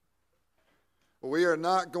We are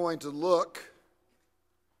not going to look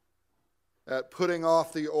at putting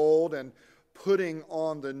off the old and putting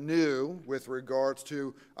on the new with regards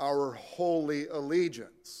to our holy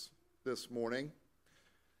allegiance this morning.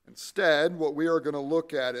 Instead, what we are going to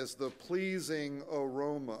look at is the pleasing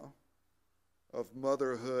aroma of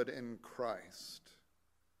motherhood in Christ.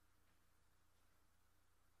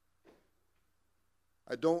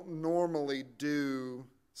 I don't normally do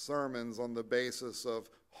sermons on the basis of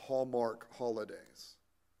Hallmark holidays.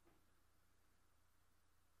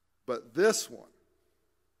 But this one,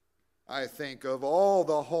 I think, of all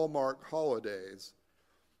the Hallmark holidays,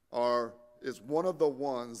 is one of the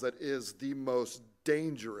ones that is the most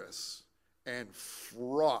dangerous and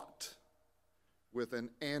fraught with an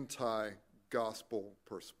anti-gospel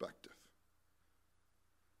perspective.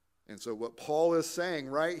 And so what Paul is saying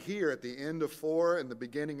right here at the end of 4 and the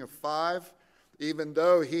beginning of 5, even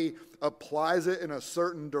though he applies it in a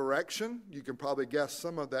certain direction, you can probably guess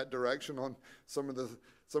some of that direction on some of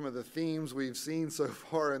the themes we've seen so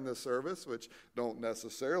far in the service, which don't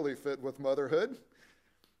necessarily fit with motherhood.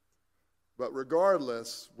 But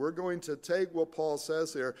regardless, we're going to take what Paul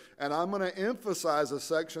says here, and I'm going to emphasize a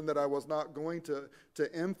section that I was not going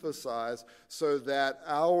to emphasize so that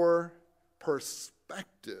our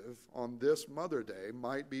perspective on this Mother Day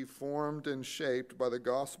might be formed and shaped by the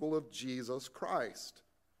gospel of Jesus Christ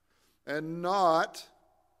and not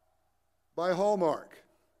by Hallmark.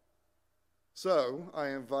 So I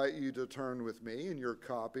invite you to turn with me in your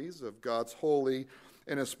copies of God's holy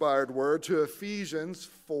and inspired word to Ephesians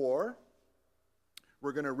 4.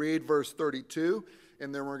 We're going to read verse 32,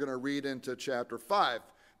 and then we're going to read into chapter 5.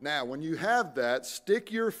 Now, when you have that,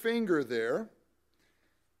 stick your finger there.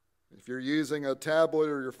 If you're using a tablet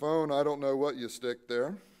or your phone, I don't know what you stick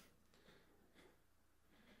there.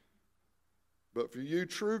 But for you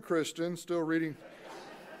true Christians still reading,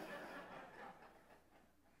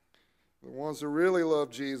 the ones who really love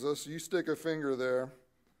Jesus, you stick a finger there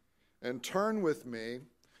and turn with me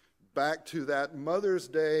back to that Mother's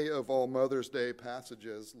Day of all Mother's Day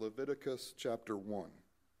passages, Leviticus chapter 1.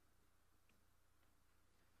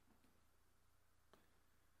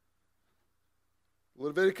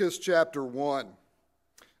 Leviticus chapter 1,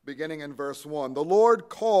 beginning in verse 1. The Lord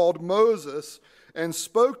called Moses and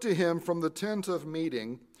spoke to him from the tent of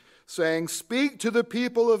meeting, saying, "Speak to the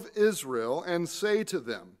people of Israel and say to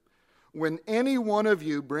them, when any one of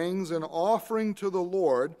you brings an offering to the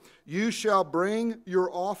Lord, you shall bring your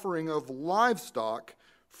offering of livestock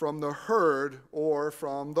from the herd or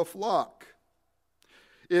from the flock.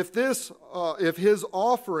 If his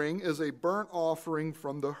offering is a burnt offering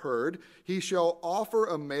from the herd, he shall offer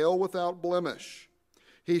a male without blemish.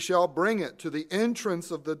 He shall bring it to the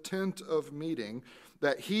entrance of the tent of meeting,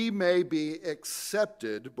 that he may be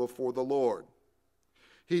accepted before the Lord.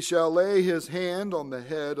 He shall lay his hand on the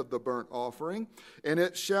head of the burnt offering, and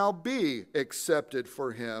it shall be accepted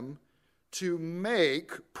for him to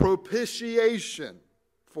make propitiation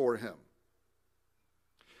for him.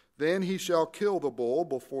 Then he shall kill the bull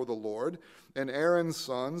before the Lord, and Aaron's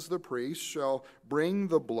sons, the priests, shall bring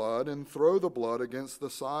the blood and throw the blood against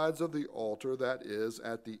the sides of the altar that is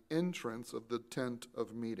at the entrance of the tent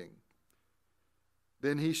of meeting.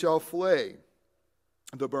 Then he shall flay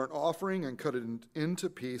the burnt offering and cut it into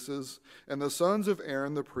pieces, and the sons of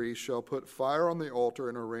Aaron the priest shall put fire on the altar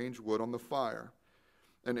and arrange wood on the fire.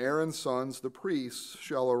 And Aaron's sons, the priests,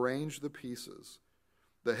 shall arrange the pieces,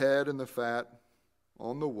 the head and the fat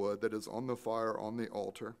on the wood that is on the fire on the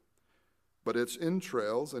altar. But its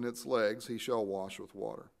entrails and its legs he shall wash with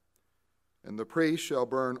water. And the priest shall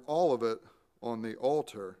burn all of it on the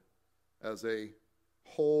altar as a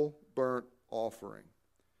whole burnt offering,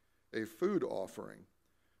 a food offering,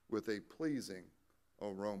 with a pleasing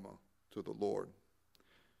aroma to the Lord.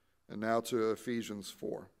 And now to Ephesians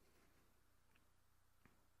 4.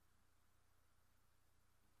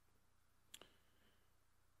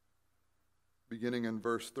 Beginning in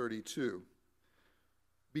verse 32.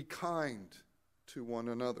 Be kind to one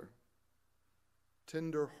another,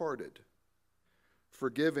 tender-hearted,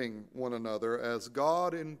 forgiving one another as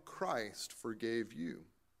God in Christ forgave you.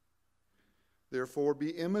 Therefore,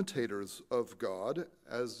 be imitators of God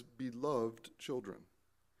as beloved children,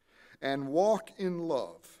 and walk in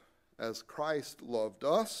love as Christ loved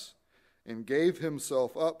us and gave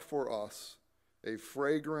himself up for us, a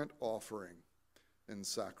fragrant offering and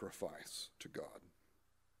sacrifice to God.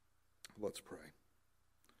 Let's pray.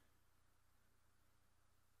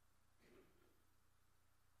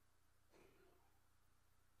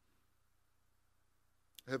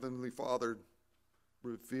 Heavenly Father,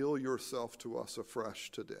 reveal yourself to us afresh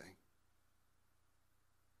today.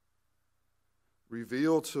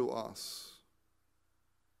 Reveal to us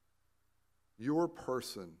your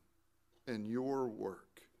person and your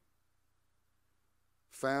work,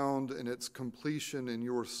 found in its completion in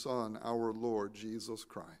your Son, our Lord Jesus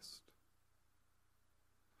Christ.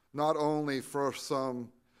 Not only for some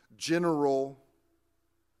general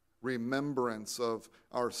remembrance of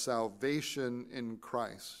our salvation in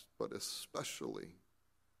Christ, but especially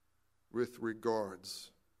with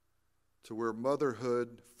regards to where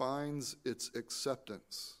motherhood finds its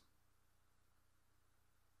acceptance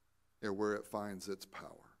and where it finds its power.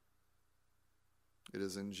 It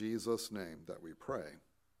is in Jesus' name that we pray.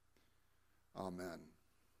 Amen.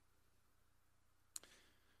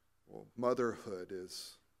 Well, motherhood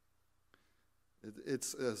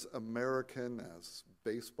it's as American as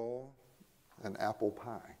baseball and apple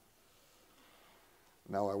pie.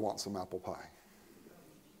 Now I want some apple pie.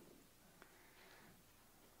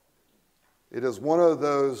 It is one of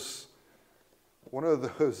those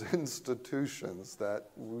institutions that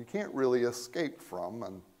we can't really escape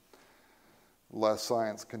from unless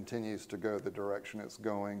science continues to go the direction it's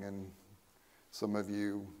going and some of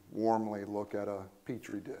you warmly look at a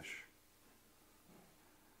petri dish.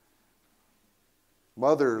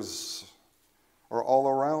 Mothers are all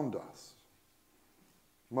around us.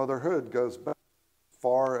 Motherhood goes back as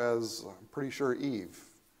far as, I'm pretty sure, Eve,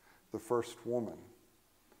 the first woman.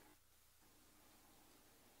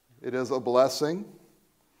 It is a blessing,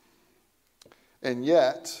 and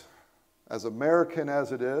yet, as American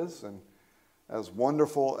as it is, and as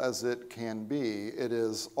wonderful as it can be, it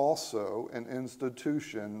is also an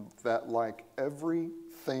institution that, like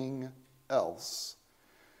everything else,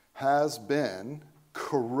 has been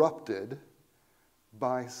corrupted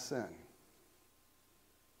by sin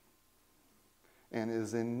and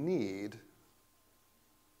is in need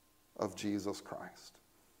of Jesus Christ.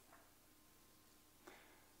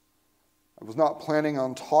 I was not planning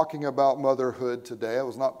on talking about motherhood today. I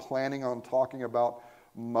was not planning on talking about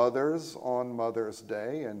mothers on Mother's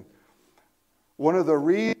Day. And one of the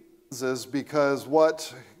reasons is because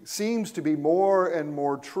what seems to be more and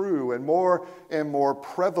more true and more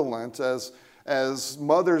prevalent as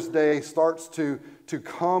Mother's Day starts to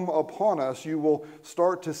come upon us, you will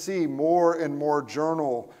start to see more and more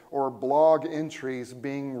journal or blog entries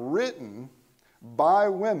being written by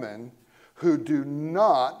women who do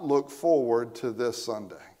not look forward to this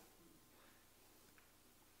Sunday.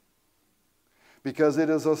 Because it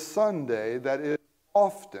is a Sunday that is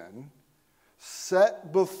often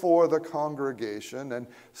set before the congregation and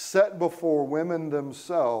set before women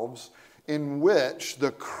themselves, in which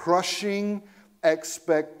the crushing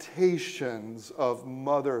expectations of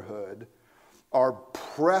motherhood are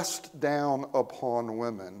pressed down upon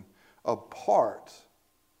women apart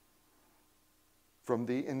from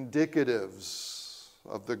the indicatives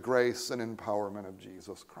of the grace and empowerment of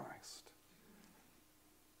Jesus Christ.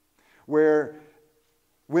 Where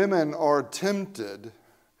women are tempted,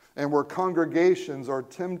 and where congregations are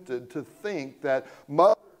tempted to think that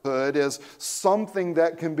motherhood is something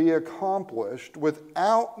that can be accomplished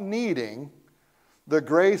without needing the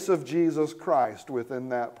grace of Jesus Christ within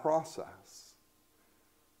that process.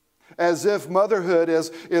 As if motherhood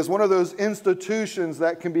is one of those institutions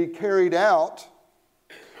that can be carried out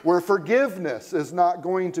where forgiveness is not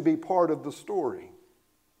going to be part of the story,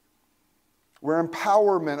 where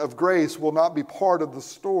empowerment of grace will not be part of the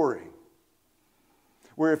story,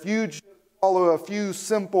 where if you just follow a few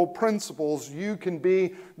simple principles, you can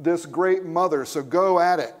be this great mother, so go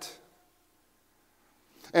at it.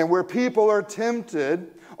 And where people are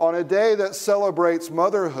tempted on a day that celebrates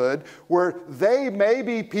motherhood, where they may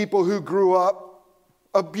be people who grew up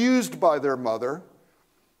abused by their mother,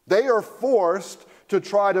 they are forced to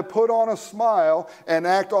try to put on a smile and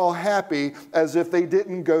act all happy as if they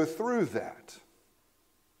didn't go through that.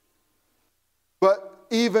 But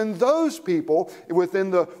even those people, within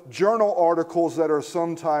the journal articles that are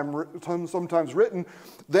sometimes written,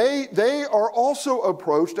 they are also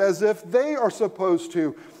approached as if they are supposed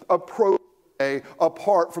to approach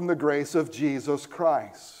apart from the grace of Jesus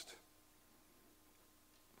Christ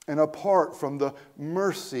and apart from the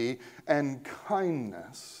mercy and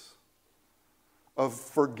kindness of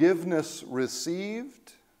forgiveness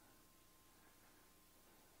received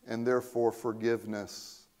and therefore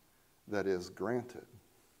forgiveness that is granted.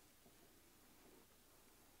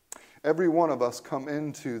 Every one of us come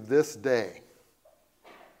into this day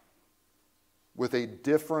with a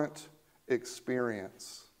different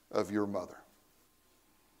experience of your mother.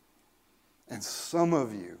 And some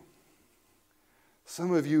of you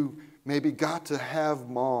maybe got to have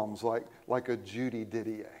moms like a Judy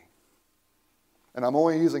Didier. And I'm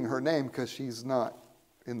only using her name because she's not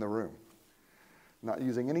in the room. Not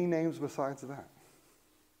using any names besides that.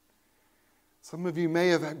 Some of you may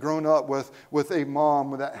have grown up with a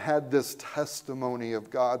mom that had this testimony of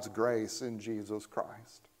God's grace in Jesus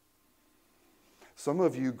Christ. Some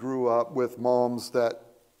of you grew up with moms that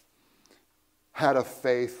had a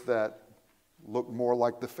faith that looked more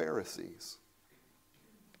like the Pharisees,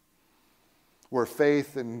 where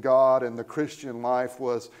faith in God and the Christian life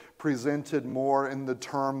was presented more in the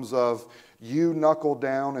terms of you knuckle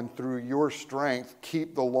down and through your strength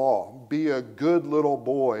keep the law. Be a good little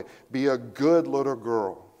boy. Be a good little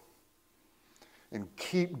girl. And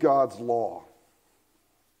keep God's law.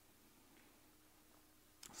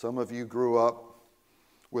 Some of you grew up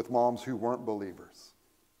with moms who weren't believers,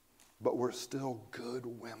 but were still good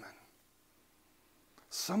women.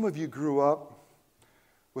 Some of you grew up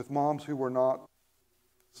with moms who were not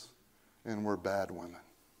and were bad women.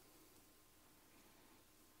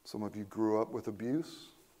 Some of you grew up with abuse.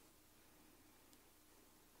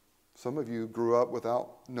 Some of you grew up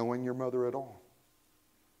without knowing your mother at all.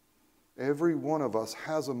 Every one of us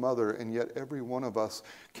has a mother, and yet every one of us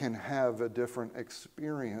can have a different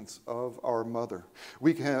experience of our mother.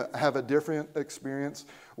 We can have a different experience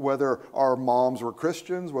whether our moms were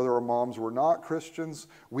Christians, whether our moms were not Christians.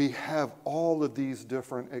 We have all of these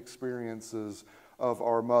different experiences of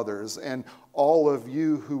our mothers. And all of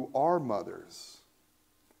you who are mothers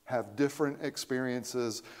have different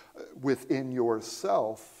experiences within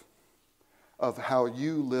yourself of how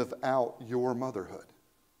you live out your motherhood.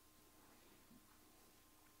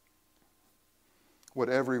 What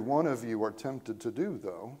every one of you are tempted to do,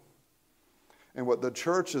 though, and what the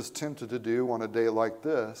church is tempted to do on a day like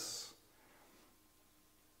this,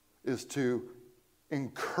 is to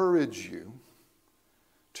encourage you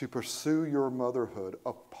to pursue your motherhood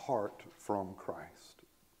apart from Christ.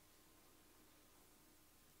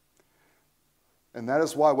 And that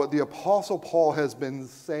is why what the Apostle Paul has been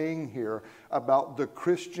saying here about the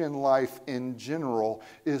Christian life in general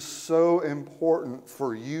is so important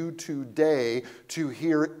for you today to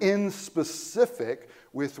hear in specific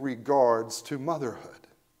with regards to motherhood.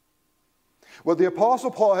 What the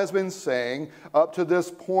Apostle Paul has been saying up to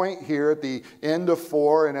this point here at the end of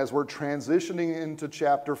 4 and as we're transitioning into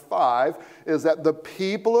chapter 5 is that the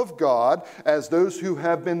people of God, as those who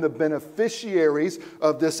have been the beneficiaries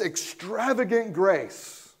of this extravagant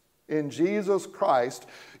grace in Jesus Christ,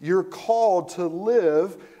 you're called to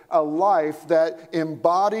live a life that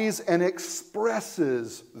embodies and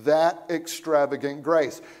expresses that extravagant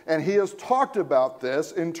grace. And he has talked about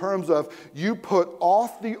this in terms of you put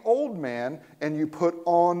off the old man and you put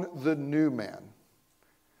on the new man.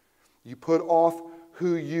 You put off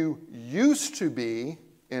who you used to be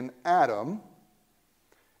in Adam,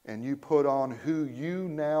 and you put on who you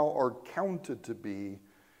now are counted to be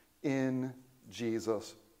in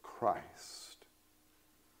Jesus Christ.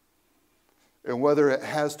 And whether it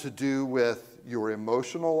has to do with your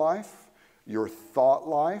emotional life, your thought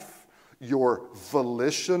life, your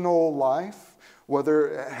volitional life, whether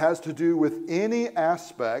it has to do with any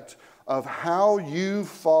aspect of how you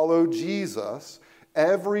follow Jesus,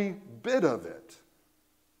 every bit of it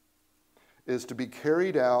is to be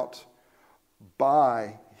carried out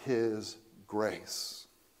by His grace.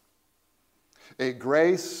 A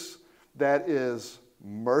grace that is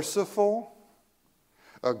merciful,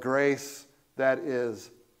 a grace that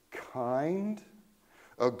is kind,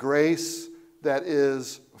 a grace that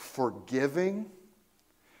is forgiving,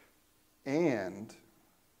 and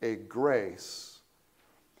a grace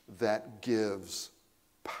that gives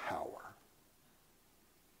power.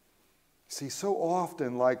 See, so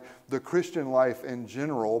often, like the Christian life in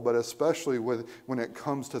general, but especially when it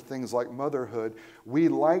comes to things like motherhood, we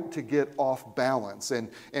like to get off balance,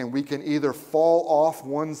 and we can either fall off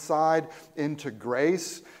one side into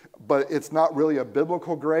grace, but it's not really a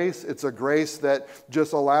biblical grace. It's a grace that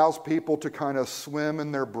just allows people to kind of swim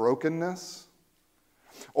in their brokenness.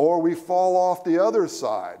 Or we fall off the other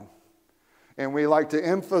side, and we like to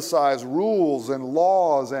emphasize rules and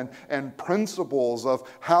laws and principles of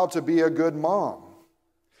how to be a good mom.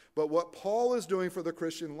 But what Paul is doing for the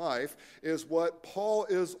Christian life is what Paul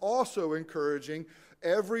is also encouraging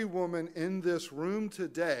every woman in this room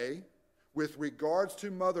today with regards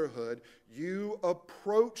to motherhood. You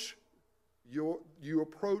approach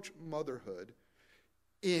motherhood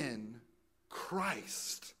in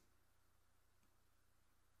Christ.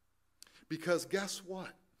 Because guess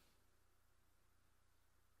what?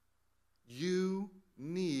 You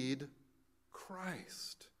need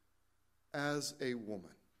Christ as a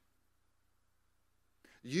woman.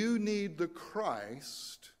 You need the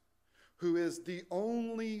Christ who is the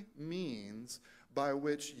only means by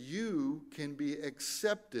which you can be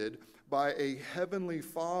accepted by a heavenly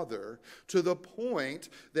Father to the point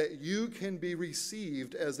that you can be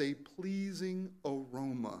received as a pleasing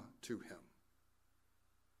aroma to him.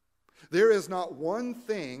 There is not one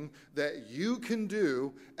thing that you can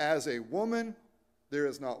do as a woman, there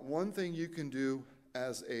is not one thing you can do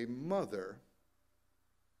as a mother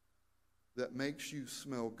that makes you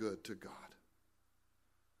smell good to God.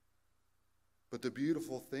 But the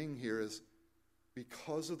beautiful thing here is,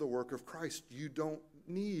 because of the work of Christ, you don't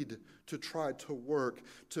need to try to work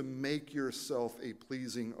to make yourself a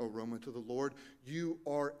pleasing aroma to the Lord. You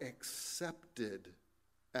are accepted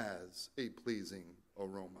as a pleasing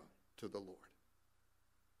aroma to the Lord.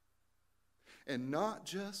 And not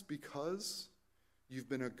just because you've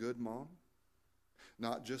been a good mom,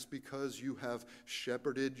 not just because you have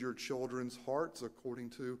shepherded your children's hearts according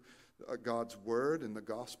to God's word and the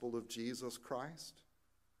gospel of Jesus Christ,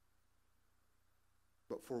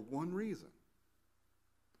 but for one reason,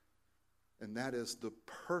 and that is the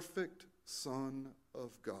perfect Son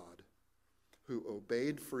of God who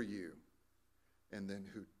obeyed for you and then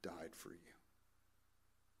who died for you.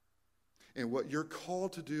 And what you're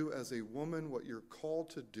called to do as a woman, what you're called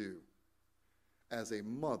to do as a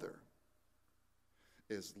mother,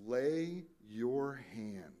 is lay your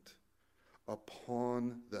hand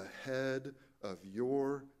upon the head of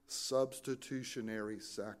your substitutionary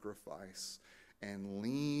sacrifice and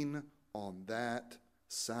lean on that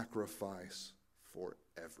sacrifice for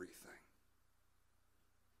everything.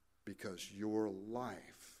 Because your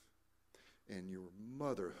life and your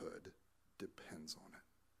motherhood depends on it.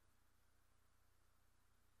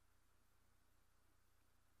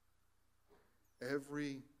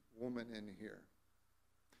 Every woman in here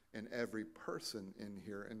and every person in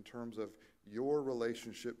here, in terms of your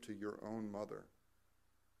relationship to your own mother,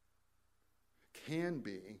 can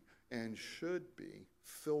be and should be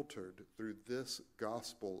filtered through this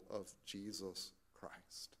gospel of Jesus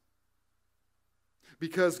Christ.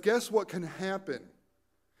 Because guess what can happen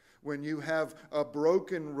when you have a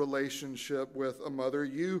broken relationship with a mother?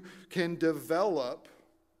 You can develop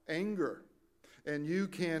anger, and you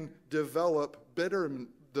can develop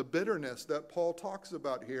the bitterness that Paul talks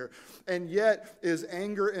about here. And yet, is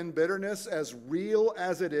anger and bitterness as real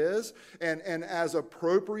as it is and as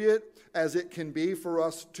appropriate as it can be for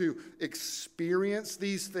us to experience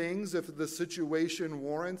these things if the situation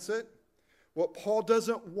warrants it? What Paul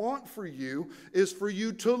doesn't want for you is for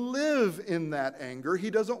you to live in that anger. He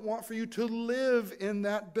doesn't want for you to live in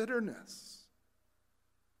that bitterness.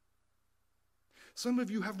 Some of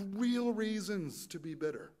you have real reasons to be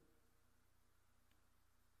bitter.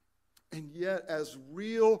 And yet, as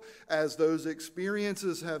real as those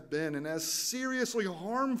experiences have been, and as seriously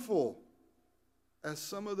harmful as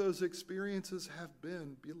some of those experiences have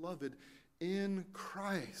been, beloved, in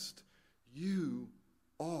Christ, you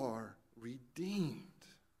are redeemed.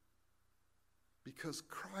 Because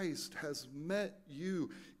Christ has met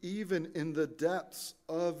you even in the depths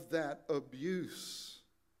of that abuse,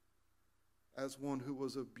 as one who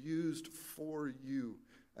was abused for you,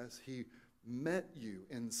 as he met you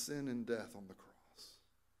in sin and death on the cross.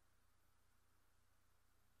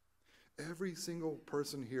 Every single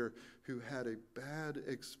person here who had a bad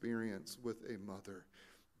experience with a mother,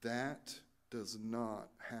 that does not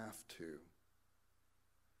have to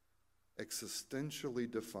existentially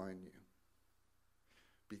define you,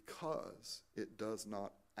 because it does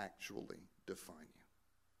not actually define you.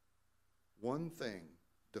 One thing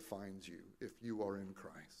defines you if you are in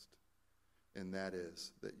Christ, and that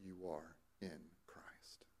is that you are in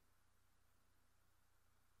Christ.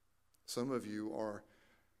 Some of you are,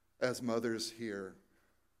 as mothers here,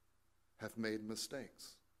 have made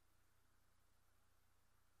mistakes.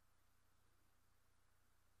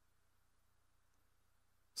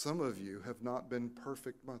 Some of you have not been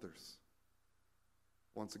perfect mothers.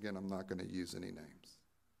 Once again, I'm not going to use any names.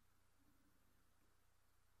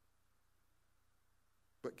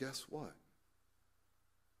 But guess what?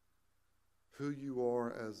 Who you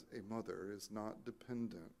are as a mother is not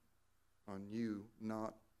dependent on you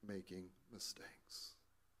not making mistakes.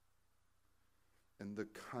 And the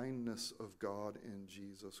kindness of God in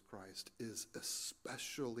Jesus Christ is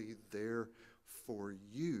especially there for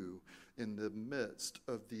you in the midst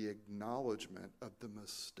of the acknowledgement of the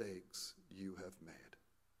mistakes you have made.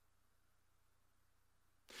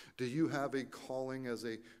 Do you have a calling as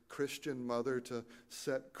a Christian mother to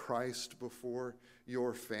set Christ before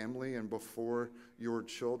your family and before your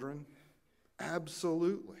children?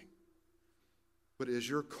 Absolutely. But is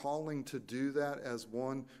your calling to do that as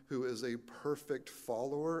one who is a perfect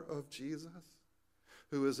follower of Jesus?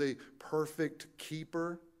 Who is a perfect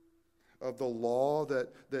keeper of the law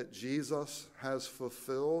that Jesus has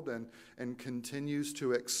fulfilled and continues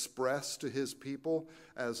to express to his people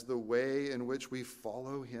as the way in which we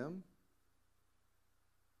follow him?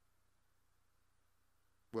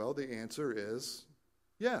 Well, the answer is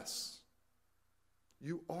yes.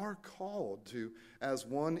 You are called to, as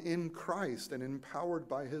one in Christ and empowered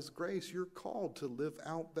by his grace, you're called to live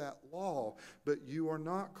out that law, but you are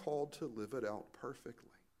not called to live it out perfectly.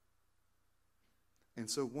 And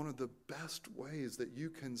so one of the best ways that you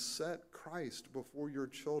can set Christ before your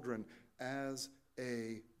children as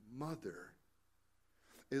a mother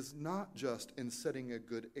is not just in setting a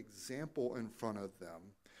good example in front of them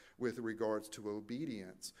with regards to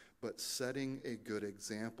obedience, but setting a good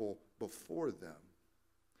example before them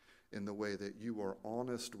in the way that you are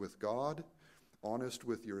honest with God, honest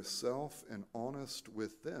with yourself, and honest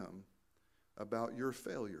with them about your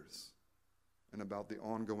failures and about the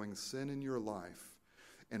ongoing sin in your life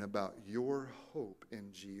and about your hope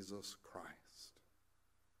in Jesus Christ.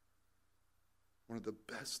 One of the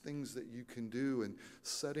best things that you can do in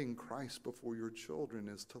setting Christ before your children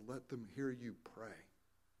is to let them hear you pray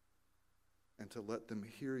and to let them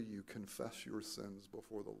hear you confess your sins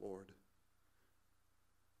before the Lord,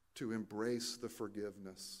 to embrace the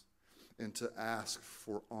forgiveness and to ask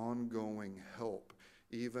for ongoing help,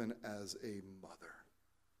 even as a mother.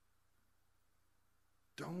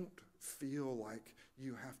 Don't feel like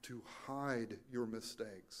you have to hide your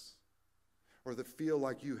mistakes or that feel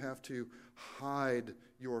like you have to hide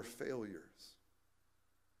your failures.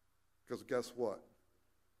 Because guess what?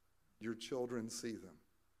 Your children see them.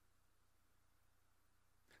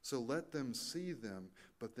 So let them see them,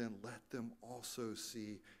 but then let them also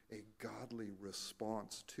see a godly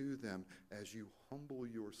response to them as you humble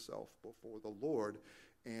yourself before the Lord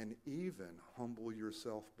and even humble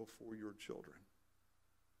yourself before your children.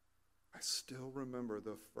 I still remember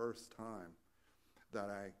the first time that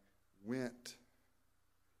I went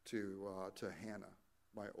to Hannah,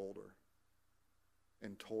 my older,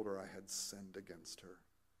 and told her I had sinned against her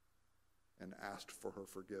and asked for her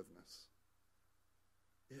forgiveness.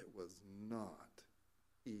 It was not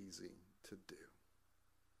easy to do.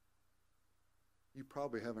 You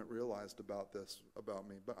probably haven't realized about this about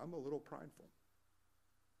me, but I'm a little prideful.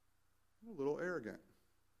 I'm a little arrogant.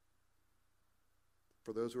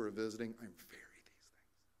 For those who are visiting, I'm very these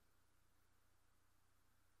things.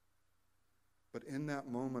 But in that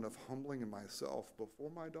moment of humbling myself before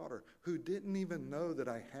my daughter, who didn't even know that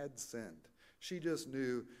I had sinned, she just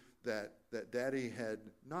knew that Daddy had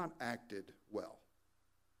not acted well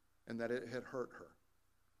and that it had hurt her.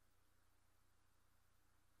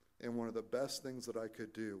 And one of the best things that I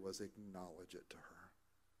could do was acknowledge it to her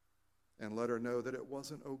and let her know that it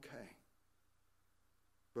wasn't okay,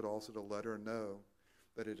 but also to let her know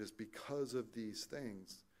that it is because of these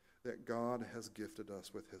things that God has gifted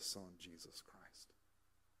us with his Son, Jesus Christ.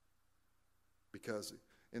 Because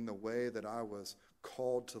in the way that I was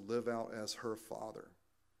called to live out as her father,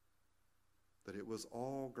 that it was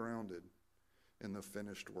all grounded in the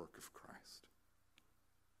finished work of Christ.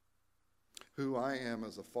 Who I am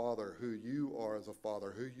as a father, who you are as a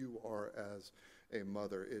father, who you are as a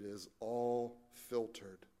mother, it is all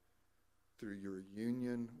filtered through your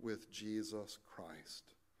union with Jesus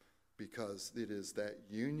Christ, because it is that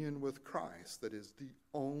union with Christ that is the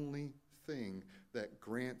only thing that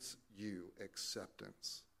grants you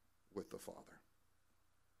acceptance with the Father.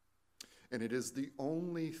 And it is the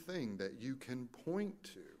only thing that you can point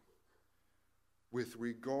to with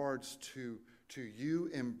regards to you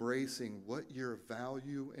embracing what your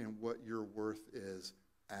value and what your worth is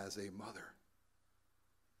as a mother.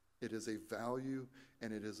 It is a value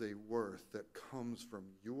and it is a worth that comes from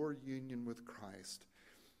your union with Christ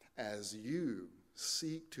as you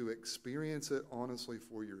seek to experience it honestly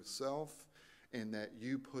for yourself and that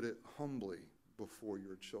you put it humbly before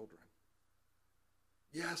your children.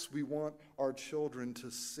 Yes, we want our children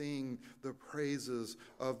to sing the praises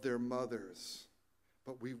of their mothers,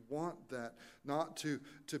 but we want that not to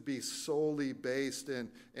be solely based in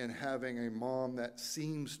having a mom that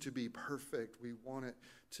seems to be perfect. We want it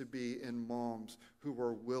to be in moms who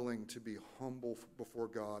are willing to be humble before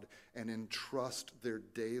God and entrust their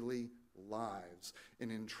daily lives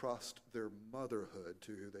and entrust their motherhood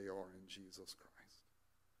to who they are in Jesus Christ.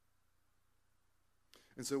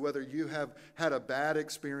 And so whether you have had a bad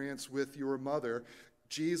experience with your mother,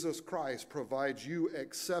 Jesus Christ provides you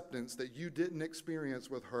acceptance that you didn't experience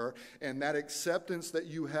with her, and that acceptance that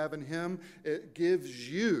you have in him, it gives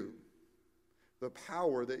you the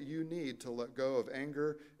power that you need to let go of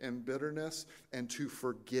anger and bitterness and to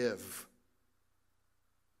forgive.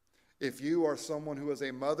 If you are someone who is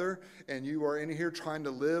a mother and you are in here trying to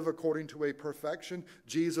live according to a perfection,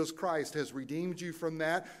 Jesus Christ has redeemed you from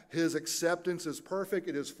that. His acceptance is perfect.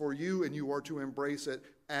 It is for you, and you are to embrace it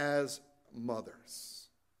as mothers,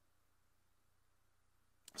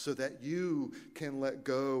 so that you can let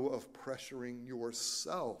go of pressuring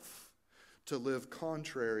yourself to live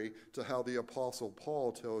contrary to how the Apostle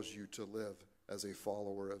Paul tells you to live as a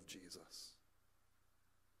follower of Jesus.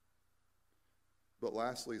 But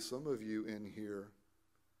lastly, some of you in here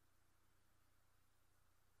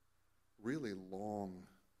really long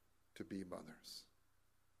to be mothers.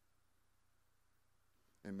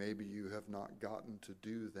 And maybe you have not gotten to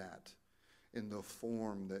do that in the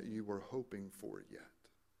form that you were hoping for yet.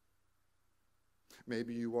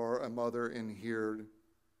 Maybe you are a mother in here,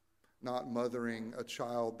 not mothering a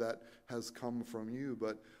child that has come from you,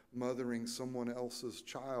 but mothering someone else's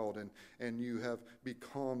child, and you have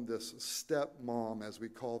become this stepmom, as we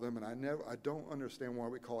call them, and I don't understand why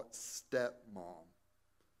we call it stepmom.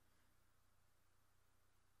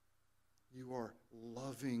 You are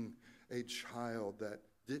loving a child that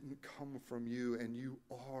didn't come from you, and you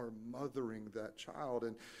are mothering that child.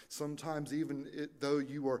 And sometimes even though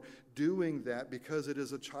you are doing that because it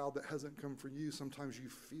is a child that hasn't come from you, sometimes you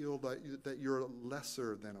feel that you're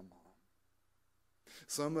lesser than a mom.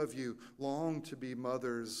 Some of you long to be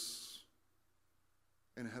mothers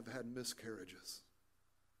and have had miscarriages,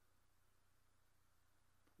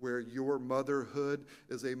 where your motherhood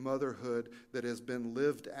is a motherhood that has been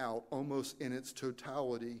lived out almost in its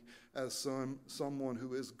totality as someone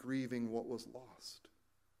who is grieving what was lost.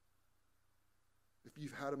 If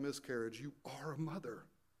you've had a miscarriage, you are a mother.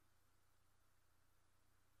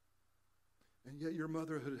 And yet your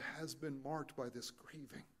motherhood has been marked by this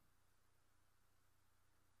grieving.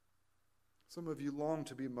 Some of you long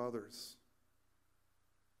to be mothers,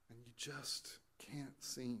 and you just can't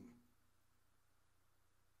seem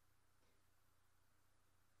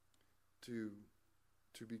to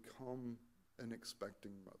become an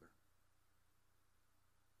expecting mother.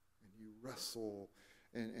 And you wrestle,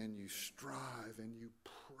 and you strive, and you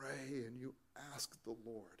pray, and you ask the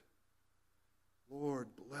Lord, Lord,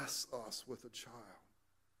 bless us with a child.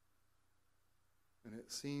 And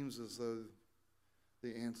it seems as though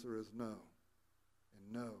the answer is no,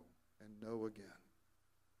 and no, and no again.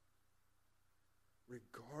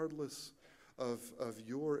 Regardless of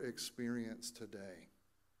your experience today,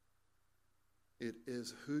 it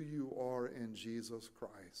is who you are in Jesus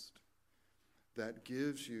Christ that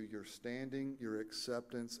gives you your standing, your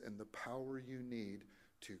acceptance, and the power you need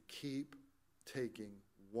to keep taking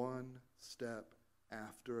one step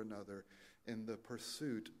after another in the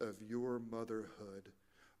pursuit of your motherhood,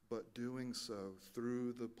 but doing so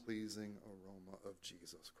through the pleasing aroma of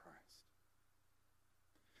Jesus Christ.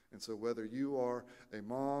 And so whether you are a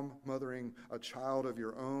mom mothering a child of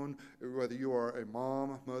your own, whether you are a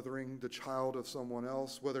mom mothering the child of someone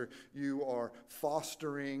else, whether you are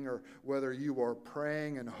fostering, or whether you are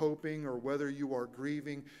praying and hoping, or whether you are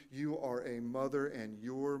grieving, you are a mother, and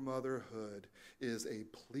your motherhood is a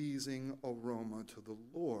pleasing aroma to the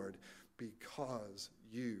Lord because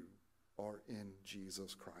you are in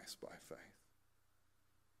Jesus Christ by faith.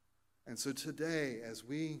 And so today, as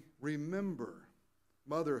we remember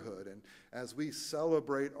motherhood and as we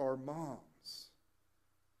celebrate our moms,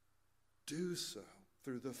 do so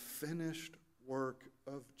through the finished work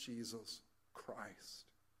of Jesus Christ.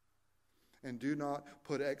 And do not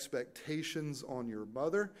put expectations on your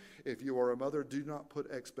mother. If you are a mother, do not put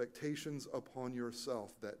expectations upon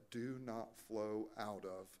yourself that do not flow out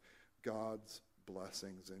of God's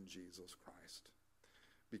blessings in Jesus Christ.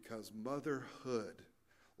 Because motherhood,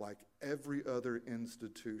 like every other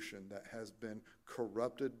institution that has been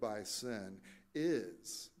corrupted by sin,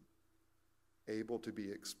 is able to be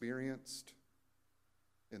experienced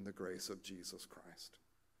in the grace of Jesus Christ.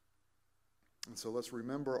 And so let's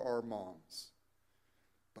remember our moms,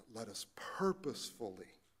 but let us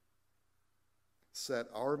purposefully set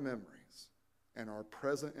our memories and our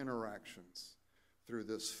present interactions through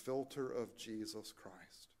this filter of Jesus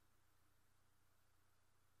Christ.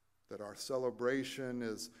 That our celebration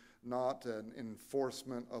is not an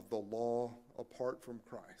enforcement of the law apart from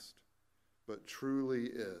Christ, but truly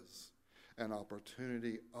is an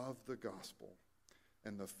opportunity of the gospel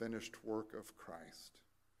and the finished work of Christ,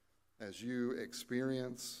 as you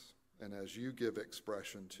experience and as you give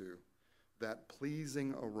expression to that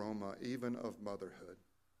pleasing aroma even of motherhood,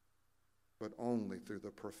 but only through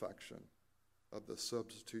the perfection of the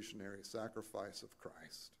substitutionary sacrifice of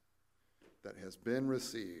Christ that has been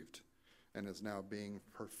received and is now being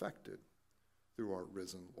perfected through our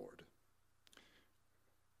risen Lord.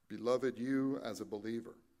 Beloved, you as a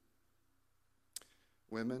believer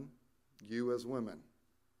Women, you as women.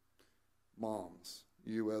 Moms,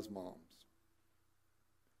 you as moms.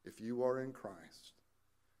 If you are in Christ,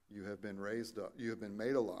 you have been raised up, you have been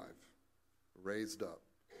made alive, raised up,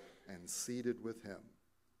 and seated with him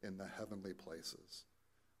in the heavenly places.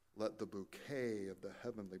 Let the bouquet of the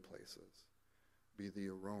heavenly places be the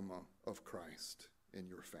aroma of Christ in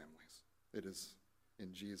your families. It is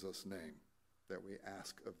in Jesus' name that we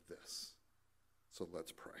ask of this. So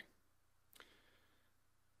let's pray.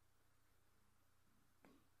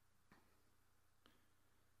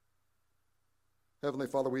 Heavenly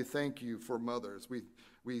Father, we thank you for mothers.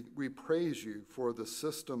 We praise you for the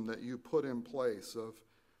system that you put in place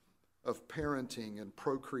of parenting and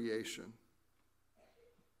procreation,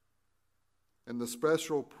 and the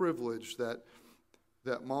special privilege that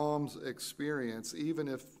moms experience, even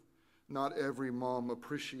if not every mom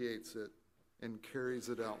appreciates it and carries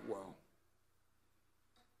it out well.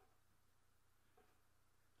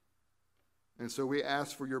 And so we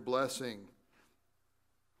ask for your blessing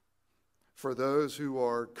for those who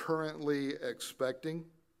are currently expecting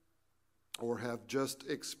or have just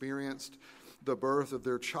experienced the birth of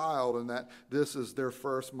their child, and that this is their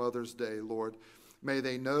first Mother's Day, Lord. May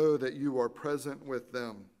they know that you are present with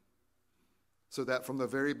them, so that from the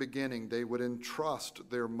very beginning they would entrust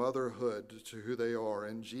their motherhood to who they are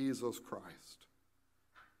in Jesus Christ.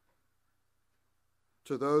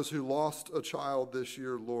 To those who lost a child this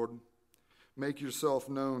year, Lord, make yourself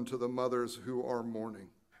known to the mothers who are mourning,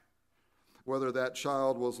 whether that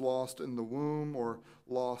child was lost in the womb or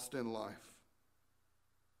lost in life.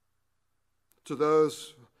 To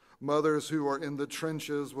those mothers who are in the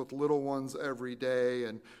trenches with little ones every day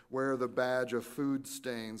and wear the badge of food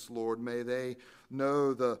stains, Lord, may they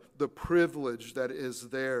know the privilege that is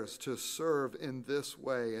theirs to serve in this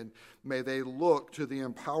way, and may they look to the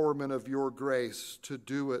empowerment of your grace to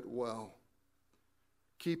do it well,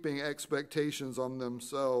 keeping expectations on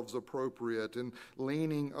themselves appropriate and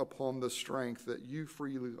leaning upon the strength that you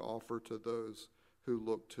freely offer to those who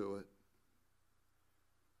look to it.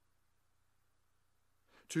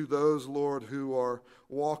 To those, Lord, who are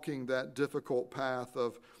walking that difficult path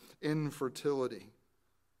of infertility,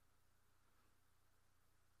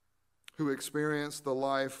 who experience the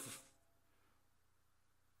life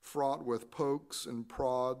fraught with pokes and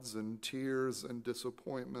prods and tears and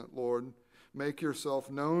disappointment, Lord, make yourself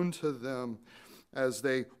known to them as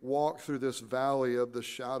they walk through this valley of the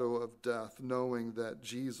shadow of death, knowing that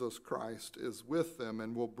Jesus Christ is with them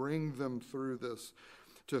and will bring them through this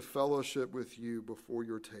to fellowship with you before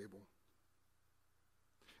your table.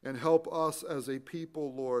 And help us as a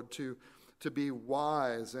people, Lord, to be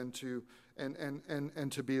wise and to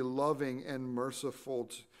be loving and merciful,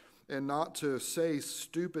 and not to say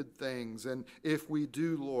stupid things. And if we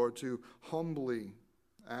do, Lord, to humbly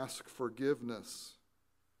ask forgiveness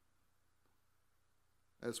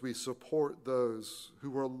as we support those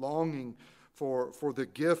who are longing for the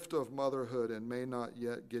gift of motherhood and may not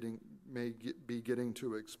yet be getting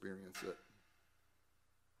to experience it.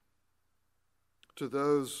 To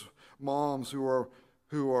those moms who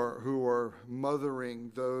are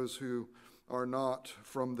mothering those who are not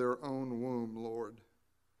from their own womb, Lord,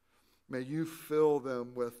 may you fill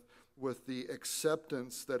them with the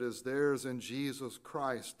acceptance that is theirs in Jesus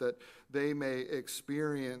Christ, that they may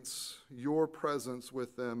experience your presence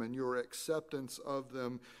with them and your acceptance of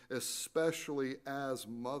them, especially as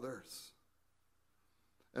mothers.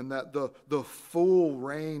 And that the full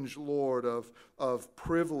range, Lord, of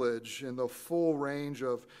privilege and the full range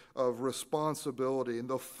of responsibility and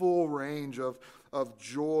the full range of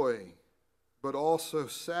joy, but also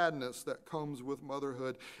sadness that comes with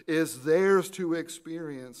motherhood, is theirs to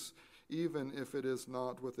experience, even if it is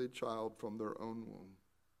not with a child from their own womb.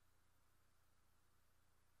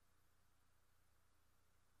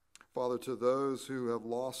 Father, to those who have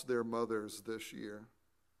lost their mothers this year,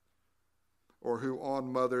 or who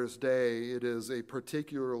on Mother's Day, it is a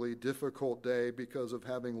particularly difficult day because of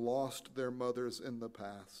having lost their mothers in the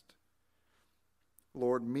past,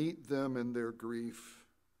 Lord, meet them in their grief,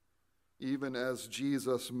 even as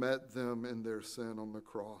Jesus met them in their sin on the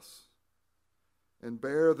cross. And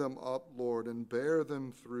bear them up, Lord, and bear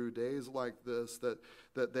them through days like this,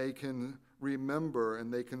 that they can remember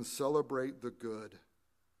and they can celebrate the good.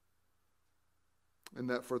 And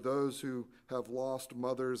that for those who have lost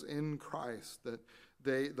mothers in Christ, that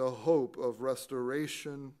the hope of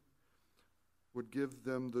restoration would give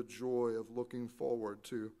them the joy of looking forward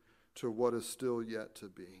to what is still yet to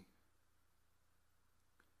be.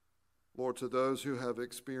 Lord, to those who have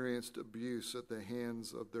experienced abuse at the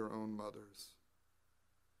hands of their own mothers,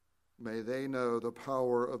 may they know the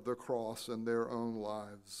power of the cross in their own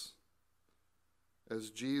lives, as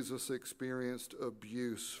Jesus experienced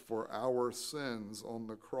abuse for our sins on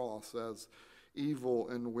the cross, as evil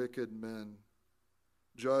and wicked men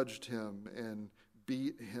judged him and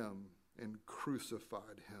beat him and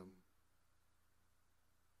crucified him.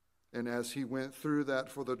 And as he went through that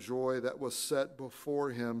for the joy that was set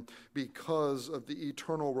before him because of the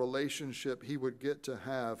eternal relationship he would get to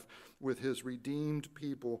have with his redeemed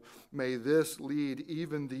people, may this lead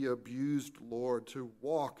even the abused Lord to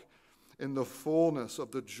walk in the fullness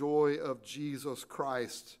of the joy of Jesus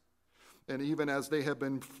Christ. And even as they have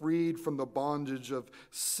been freed from the bondage of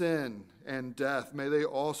sin and death, may they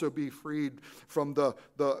also be freed from the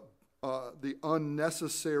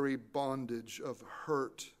unnecessary bondage of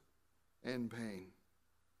hurt and pain.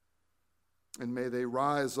 And may they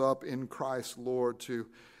rise up in Christ, Lord, to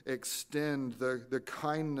extend the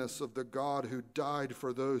kindness of the God who died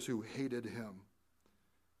for those who hated him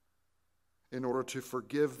in order to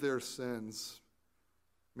forgive their sins.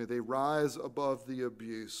 May they rise above the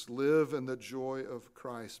abuse, live in the joy of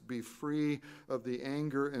Christ, be free of the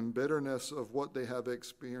anger and bitterness of what they have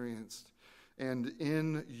experienced, and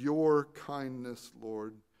in your kindness,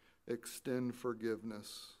 Lord, extend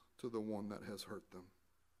forgiveness to the one that has hurt them.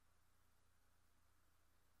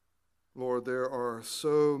 Lord, there are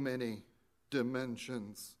so many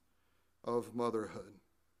dimensions of motherhood,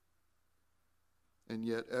 and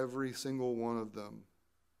yet every single one of them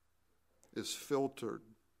is filtered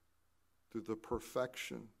through the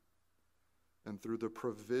perfection and through the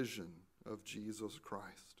provision of Jesus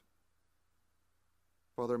Christ.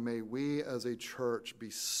 Father, may we as a church be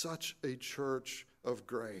such a church of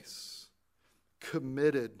grace,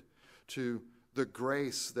 committed to the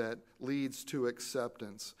grace that leads to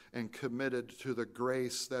acceptance and committed to the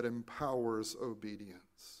grace that empowers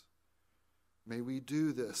obedience. May we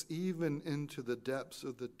do this even into the depths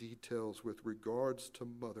of the details with regards to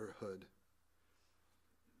motherhood.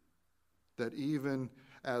 That even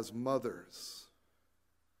as mothers,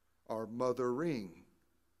 our mothering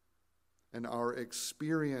and our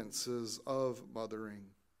experiences of mothering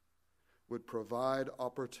would provide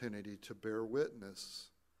opportunity to bear witness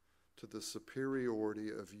to the superiority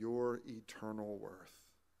of your eternal worth.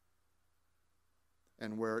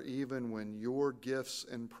 And where even when your gifts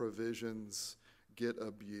and provisions get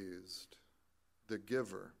abused, the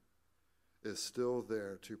giver is still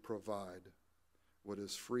there to provide what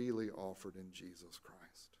is freely offered in Jesus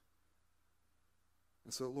Christ.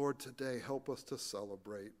 And so, Lord, today help us to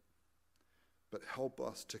celebrate, but help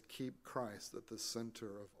us to keep Christ at the center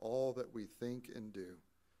of all that we think and do.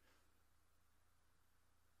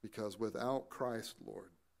 Because without Christ, Lord,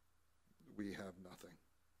 we have nothing.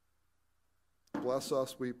 Bless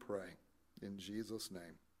us, we pray, in Jesus'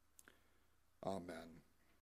 name. Amen.